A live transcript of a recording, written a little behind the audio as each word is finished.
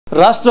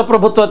రాష్ట్ర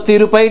ప్రభుత్వ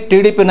తీరుపై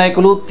టీడీపీ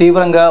నాయకులు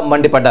తీవ్రంగా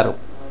మండిపడ్డారు.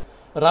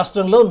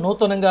 రాష్ట్రంలో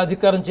నూతనంగా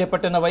అధికారం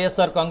చేపట్టిన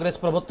వైఎస్ఆర్ కాంగ్రెస్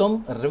ప్రభుత్వం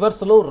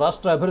రివర్స్లో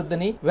రాష్ట్ర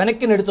అభివృద్ధిని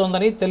వెనక్కి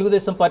నెడుతోందని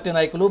తెలుగుదేశం పార్టీ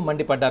నాయకులు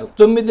మండిపడ్డారు.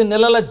 9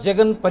 నెలల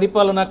జగన్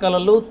పరిపాలనా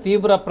కాలంలో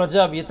తీవ్ర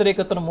ప్రజా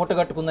వ్యతిరేకతను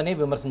మూటగట్టుకుందని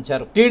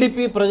విమర్శించారు.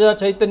 టీడీపీ ప్రజా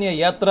చైతన్య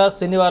యాత్ర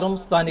శనివారం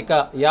స్థానిక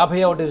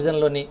 50వ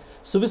డివిజన్లోని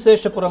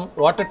సువిశేషపురం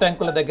వాటర్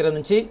ట్యాంకుల దగ్గర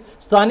నుంచి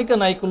స్థానిక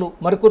నాయకులు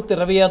మరుకుర్తి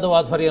రవి యాదవ్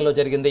ఆధ్వర్యంలో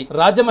జరిగింది.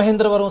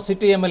 Rajamahendravaram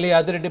city MLA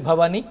Adireddy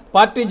Bhavani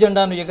party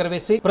జెండాను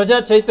ఎగరవేసి ప్రజా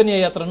చైతన్య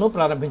యాత్రను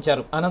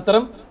ప్రారంభించారు.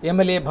 అనంతరం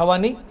ఎమ్మెల్యే భవానీ,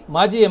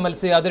 మాజీ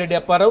ఎమ్మెల్సీ ఆదిరెడ్డి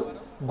అప్పారావు,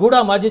 గూడా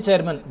మాజీ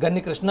చైర్మన్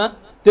గన్ని కృష్ణ,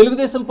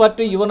 తెలుగుదేశం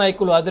పార్టీ యువ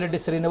నాయకులు ఆదిరెడ్డి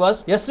శ్రీనివాస్,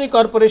 ఎస్సీ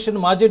కార్పొరేషన్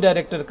మాజీ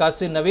డైరెక్టర్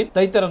కాశీ నవీన్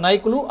తదితర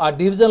నాయకులు ఆ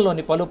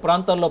డివిజన్లోని పలు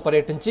ప్రాంతాల్లో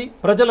పర్యటించి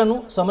ప్రజలను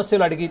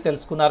సమస్యలు అడిగి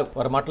తెలుసుకున్నారు.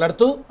 వారు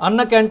మాట్లాడుతూ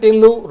అన్న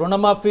క్యాంటీన్లు,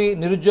 రుణమాఫీ,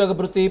 నిరుద్యోగ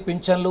భృతి,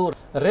 పింఛన్లు,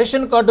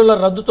 రేషన్ కార్డుల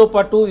రద్దుతో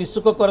పాటు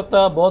ఇసుక కొరత,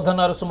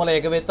 బోధన రుసుముల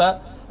ఎగవేత,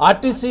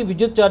 ఆర్టీసీ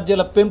విద్యుత్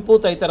ఛార్జీల పెంపు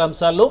తదితర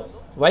అంశాల్లో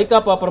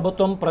వైకాపా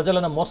ప్రభుత్వం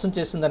ప్రజలను మోసం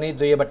చేసిందని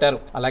దుయ్యబట్టారు.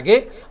 అలాగే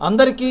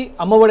అందరికీ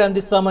అమ్మఒడి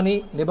అందిస్తామని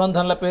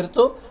నిబంధనల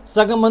పేరుతో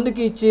సగం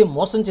మందికి ఇచ్చి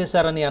మోసం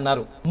చేశారని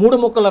అన్నారు. 3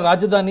 ముక్కల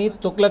రాజధాని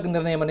తుగ్లక్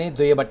నిర్ణయమని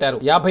దుయ్యబట్టారు.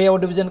 50వ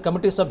డివిజన్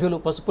కమిటీ సభ్యులు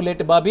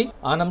పసుపులేటి బాబీ,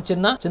 ఆనం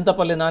చిన్న,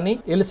 చింతపల్లి నాని,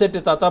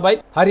 ఎలిశెట్టి తాతాబాయ్,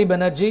 హరి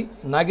బెనర్జీ,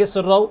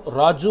 నాగేశ్వరరావు,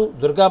 రాజు,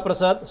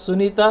 దుర్గాప్రసాద్,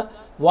 సునీత,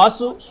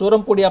 వాసు,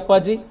 సూరంపూడి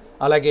అప్పాజీ,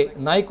 అలాగే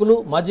నాయకులు,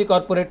 మాజీ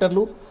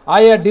కార్పొరేటర్లు,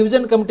 ఆయా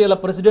డివిజన్ కమిటీల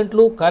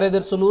ప్రెసిడెంట్లు,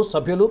 కార్యదర్శులు,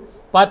 సభ్యులు,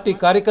 పార్టీ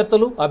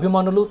కార్యకర్తలు,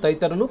 అభిమానులు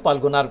తదితరులు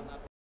పాల్గొన్నారు.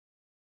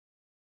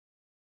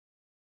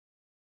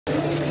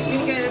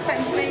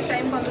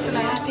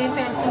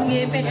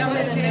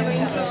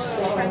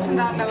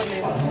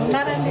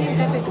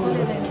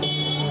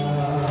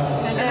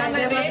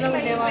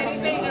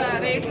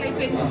 రేట్లు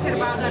పెంచేసారు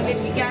బాగా.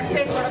 గ్యాస్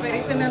రేట్ కూడా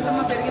పెరిగిపోయింది.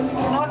 ఎంతమ్మా పెరిగింది?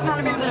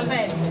 140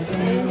 రూపాయలు.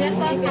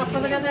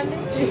 తప్పదు కదండి.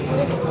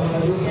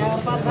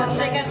 బస్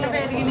టికెట్లు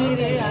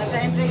పెరిగినాయి,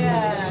 ట్రైన్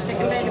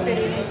టికెట్ రేట్లు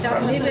పెరిగినాయి,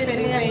 చౌకీలు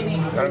పెరిగిపోయినాయి,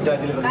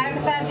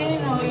 కరెంట్ ఛార్జీ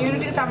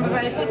యూనిట్కి 90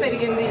 పైసలు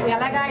పెరిగింది.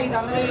 ఎలాగా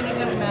 500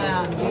 యూనిట్లు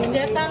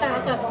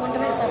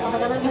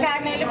ఇంకా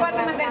ఆయన వెళ్ళిపోతే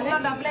మన దగ్గర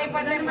డబ్బులు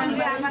అయిపోతాయి,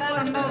 మళ్ళీ అమరాలు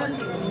ఉండవు.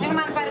 ఇంకా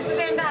మన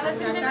పరిస్థితి ఏంటో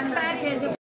ఆలోచించండి ఒకసారి.